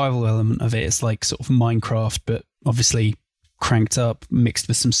 The survival element of it is like sort of Minecraft, but obviously cranked up, mixed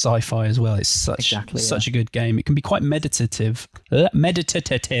with some sci-fi as well. It's such a good game. It can be quite meditative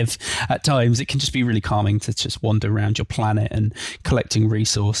at times. It can just be really calming to just wander around your planet and collecting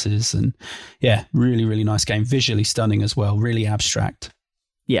resources. And yeah, really, really nice game. Visually stunning as well. Really abstract.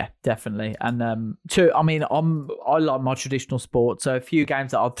 Yeah, definitely. And I like my traditional sport, so a few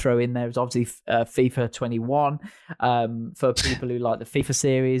games that I'd throw in there is obviously FIFA 21 for people who like the FIFA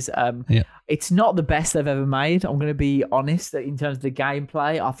series. It's not the best they've ever made. I'm going to be honest, in terms of the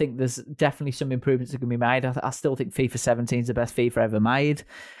gameplay. I think there's definitely some improvements that can be made. I still think FIFA 17 is the best FIFA ever made.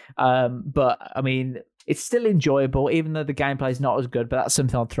 But I mean, it's still enjoyable, even though the gameplay is not as good. But that's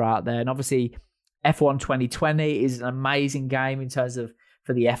something I'll throw out there. And obviously, F1 2020 is an amazing game in terms of,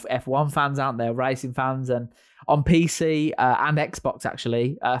 for the F1 fans out there, racing fans, and on PC and Xbox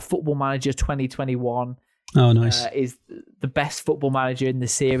actually, Football Manager 2021 is the best Football Manager in the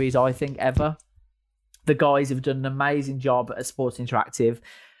series, I think, ever. The guys have done an amazing job at Sports Interactive.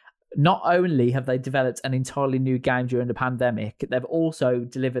 Not only have they developed an entirely new game during the pandemic, they've also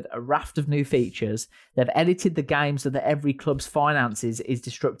delivered a raft of new features. They've edited the game so that every club's finances is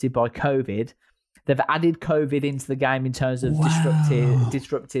disrupted by COVID. They've added COVID into the game in terms of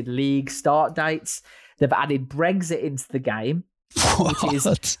disrupted league start dates. They've added Brexit into the game, which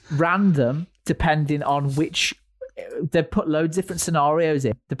is random depending on which. They've put loads of different scenarios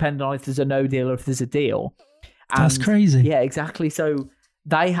in, depending on if there's a no deal or if there's a deal. And that's crazy. Yeah, exactly. So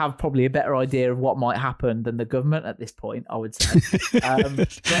they have probably a better idea of what might happen than the government at this point, I would say.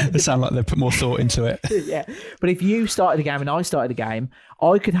 They sound like they've put more thought into it. Yeah. But if you started a game and I started a game,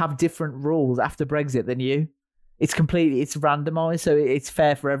 I could have different rules after Brexit than you. It's randomised, so it's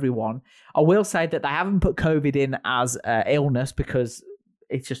fair for everyone. I will say that they haven't put COVID in as illness because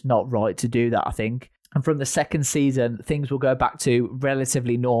it's just not right to do that, I think. And from the second season, things will go back to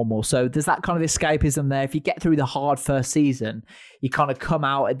relatively normal. So there's that kind of escapism there. If you get through the hard first season, you kind of come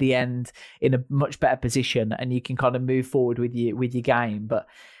out at the end in a much better position and you can kind of move forward with your game. But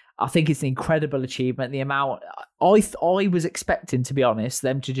I think it's an incredible achievement. The amount I was expecting, to be honest,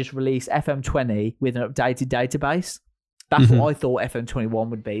 them to just release FM20 with an updated database. That's what I thought FM21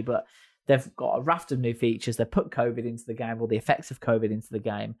 would be. But they've got a raft of new features. They've put COVID into the game, or the effects of COVID into the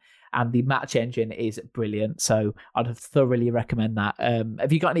game. And the match engine is brilliant. So I'd thoroughly recommend that.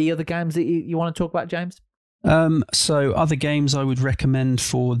 Have you got any other games that you want to talk about, James? So other games I would recommend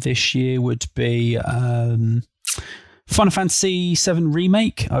for this year would be Final Fantasy VII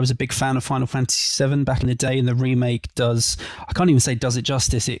Remake. I was a big fan of Final Fantasy VII back in the day, and the remake does it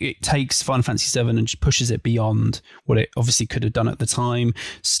justice. It takes Final Fantasy VII and just pushes it beyond what it obviously could have done at the time.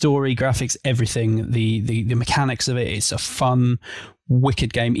 Story, graphics, everything, the mechanics of it. It's a fun,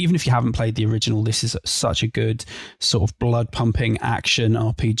 wicked game. Even if you haven't played the original, this is such a good sort of blood-pumping action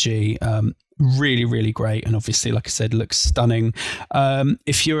RPG. Really, really great. And obviously, like I said, looks stunning.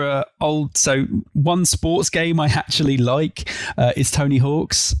 If you're one sports game I actually like is Tony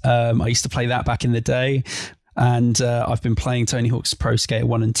Hawk's. I used to play that back in the day. And I've been playing Tony Hawk's Pro Skater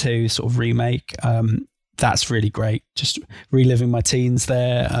 1 and 2 sort of remake. That's really great. Just reliving my teens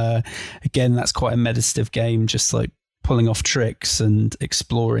there. Again, that's quite a meditative game, just like pulling off tricks and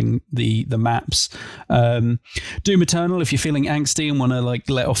exploring the maps. Doom Eternal, if you're feeling angsty and want to like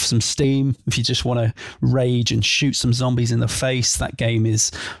let off some steam, if you just want to rage and shoot some zombies in the face, that game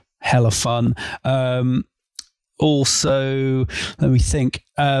is hella fun. Also, let me think.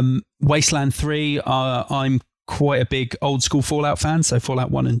 Wasteland 3, I'm quite a big old school Fallout fan, so Fallout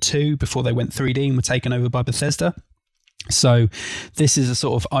 1 and 2 before they went 3D and were taken over by Bethesda. So this is a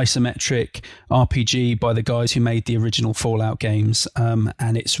sort of isometric RPG by the guys who made the original Fallout games,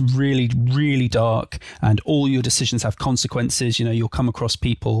 and it's really, really dark, and all your decisions have consequences. You know, you'll come across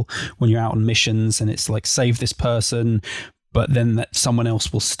people when you're out on missions and it's like, save this person, but then that someone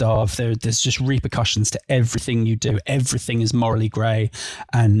else will starve. There's just repercussions to everything you do. Everything is morally grey.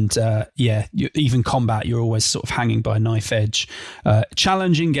 And even combat, you're always sort of hanging by a knife edge.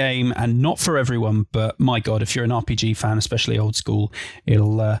 Challenging game and not for everyone, but my God, if you're an RPG fan, especially old school,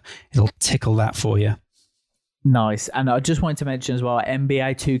 it'll tickle that for you. Nice. And I just wanted to mention as well,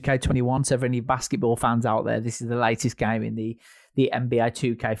 NBA 2K21. So for any basketball fans out there, this is the latest game in the NBA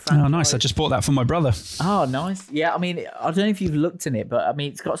 2K franchise. Oh, nice. I just bought that for my brother. Oh, nice. Yeah, I mean, I don't know if you've looked in it, but I mean,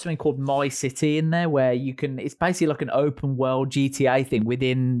 it's got something called My City in there where it's basically like an open world GTA thing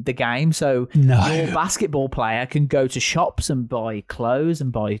within the game. So your basketball player can go to shops and buy clothes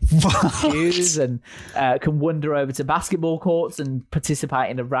and buy shoes and can wander over to basketball courts and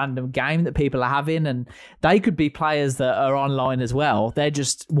participate in a random game that people are having. And they could be players that are online as well. They're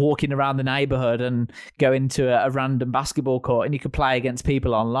just walking around the neighborhood and go into a random basketball court, and you could play against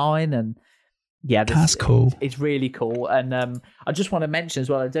people online. And yeah, that's cool. It's really cool. And I just want to mention as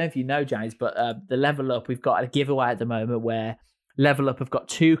well, I don't know if you know, James, but the Level Up, we've got a giveaway at the moment where Level Up have got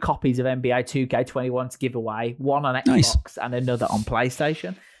 2 copies of NBA 2K21 to give away, one on Xbox and another on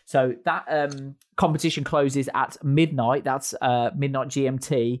PlayStation. So that competition closes at midnight. That's midnight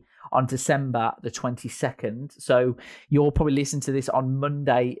GMT on December the 22nd. So you'll probably listen to this on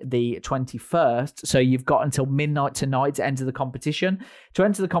Monday the 21st. So you've got until midnight tonight to enter the competition. To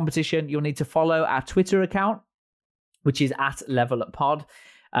enter the competition, you'll need to follow our Twitter account, which is at Level Up Pod.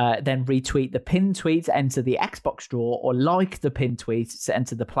 Then retweet the pinned tweet to enter the Xbox draw, or like the pinned tweet to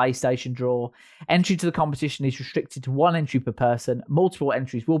enter the PlayStation draw. Entry to the competition is restricted to 1 entry per person. Multiple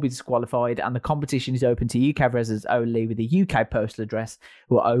entries will be disqualified, and the competition is open to UK residents only with a UK postal address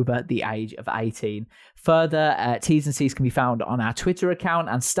who are over the age of 18. Further, T's and C's can be found on our Twitter account,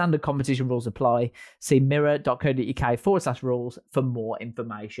 and standard competition rules apply. See mirror.co.uk/rules for more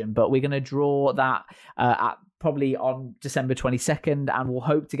information. But we're going to draw that at probably on December 22nd, and we'll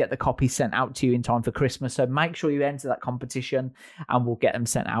hope to get the copies sent out to you in time for Christmas. So make sure you enter that competition and we'll get them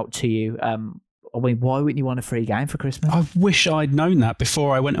sent out to you I mean, why wouldn't you want a free game for Christmas? I wish I'd known that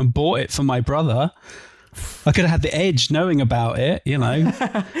before I went and bought it for my brother. I could have had the edge knowing about it, you know.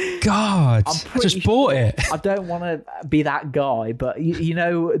 God, I just bought it. I don't want to be that guy, but you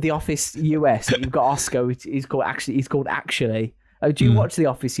know, The Office US. You've got Oscar. He's called Actually. Oh, do you watch The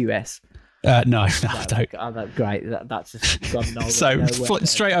Office US? No, I don't. Oh, that's great. That's just gone nowhere. So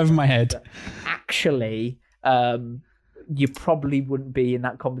straight over my head. Actually, you probably wouldn't be in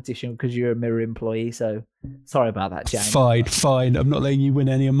that competition because you're a Mirror employee. So sorry about that, James. Fine. I'm not letting you win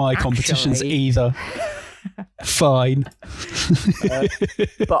any of my competitions either. Fine.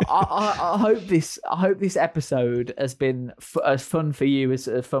 But I hope this episode has been as fun for you as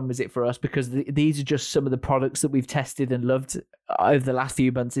fun as it for us, because these are just some of the products that we've tested and loved over the last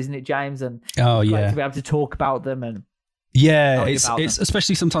few months, isn't it, James? And to be able to talk about them and it's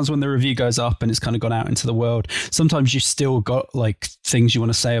especially sometimes when the review goes up and it's kind of gone out into the world. Sometimes you still got like things you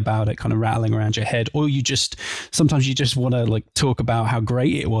want to say about it kind of rattling around your head, or sometimes you just want to like talk about how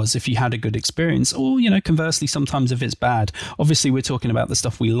great it was if you had a good experience, or conversely, sometimes if it's bad. Obviously, we're talking about the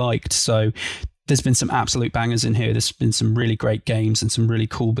stuff we liked, so there's been some absolute bangers in here. There's been some really great games and some really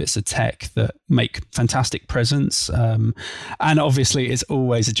cool bits of tech that make fantastic presents. And obviously, it's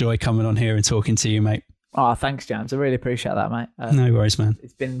always a joy coming on here and talking to you, mate. Oh, thanks, James. I really appreciate that, mate. No worries, man.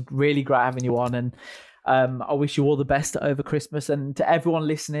 It's been really great having you on, and I wish you all the best over Christmas. And to everyone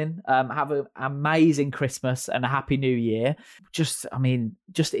listening, have an amazing Christmas and a happy New Year. Just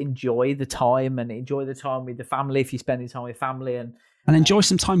enjoy the time and enjoy the time with the family if you're spending time with family, and enjoy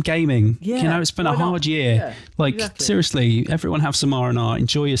some time gaming. Yeah, it's been a hard year. Yeah, exactly. Seriously, everyone have some R&R.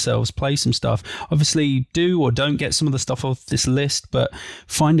 Enjoy yourselves. Play some stuff. Obviously, do or don't get some of the stuff off this list, but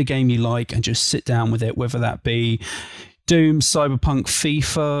find a game you like and just sit down with it, whether that be Doom, Cyberpunk,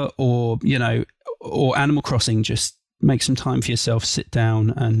 FIFA, or Animal Crossing. Just make some time for yourself. Sit down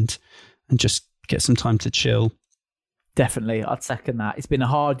and just get some time to chill. Definitely. I'd second that. It's been a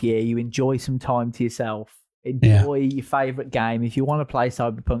hard year. You enjoy some time to yourself. Enjoy your favourite game. If you want to play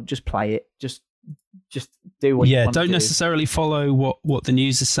Cyberpunk, just play it. Just do what you want to do. Don't necessarily follow what the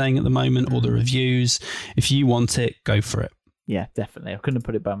news is saying at the moment or the reviews. If you want it, go for it. Yeah, definitely. I couldn't have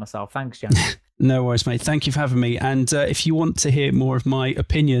put it by myself. Thanks, Jan. No worries, mate. Thank you for having me. And if you want to hear more of my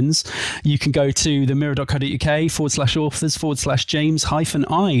opinions, you can go to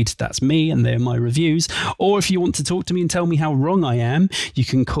themirror.co.uk/authors/James-Ide. That's me, and they're my reviews. Or if you want to talk to me and tell me how wrong I am, you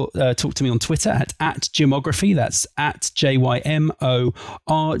can talk to me on Twitter at Jimography. That's at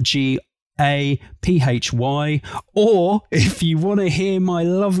JYMORGAPHY. Or if you want to hear my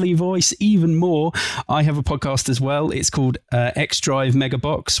lovely voice even more, I have a podcast as well. It's called X-Drive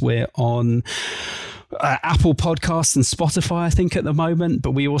Megabox. We're on Apple Podcasts and Spotify, I think, at the moment,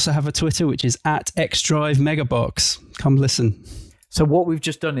 but we also have a Twitter, which is at X-Drive Megabox. Come listen. So what we've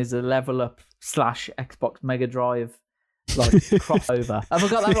just done is a Level Up / Xbox Mega Drive crossover. Have I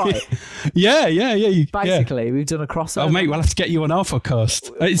got that right? Yeah. Basically, we've done a crossover. Oh, mate, we'll have to get you on our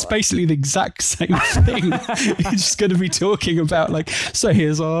podcast. It's basically the exact same thing. You're just going to be talking about so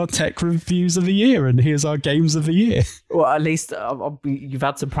here's our tech reviews of the year and here's our games of the year. Well, at least you've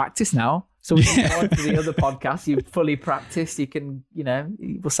had some practice now. So we can go on to the other podcast. You've fully practiced. You can,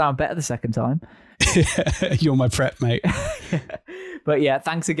 it will sound better the second time. You're my prep, mate. But yeah,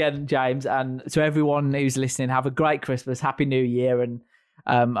 thanks again, James. And to everyone who's listening, have a great Christmas, Happy New Year. And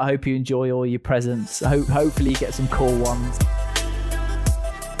I hope you enjoy all your presents. Hopefully you get some cool ones.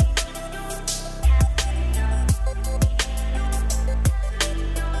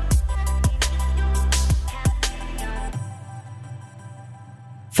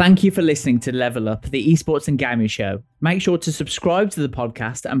 Thank you for listening to Level Up, the esports and gaming show. Make sure to subscribe to the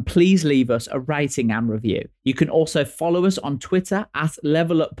podcast and please leave us a rating and review. You can also follow us on Twitter at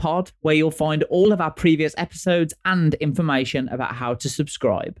LevelUpPod, where you'll find all of our previous episodes and information about how to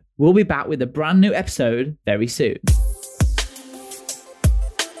subscribe. We'll be back with a brand new episode very soon.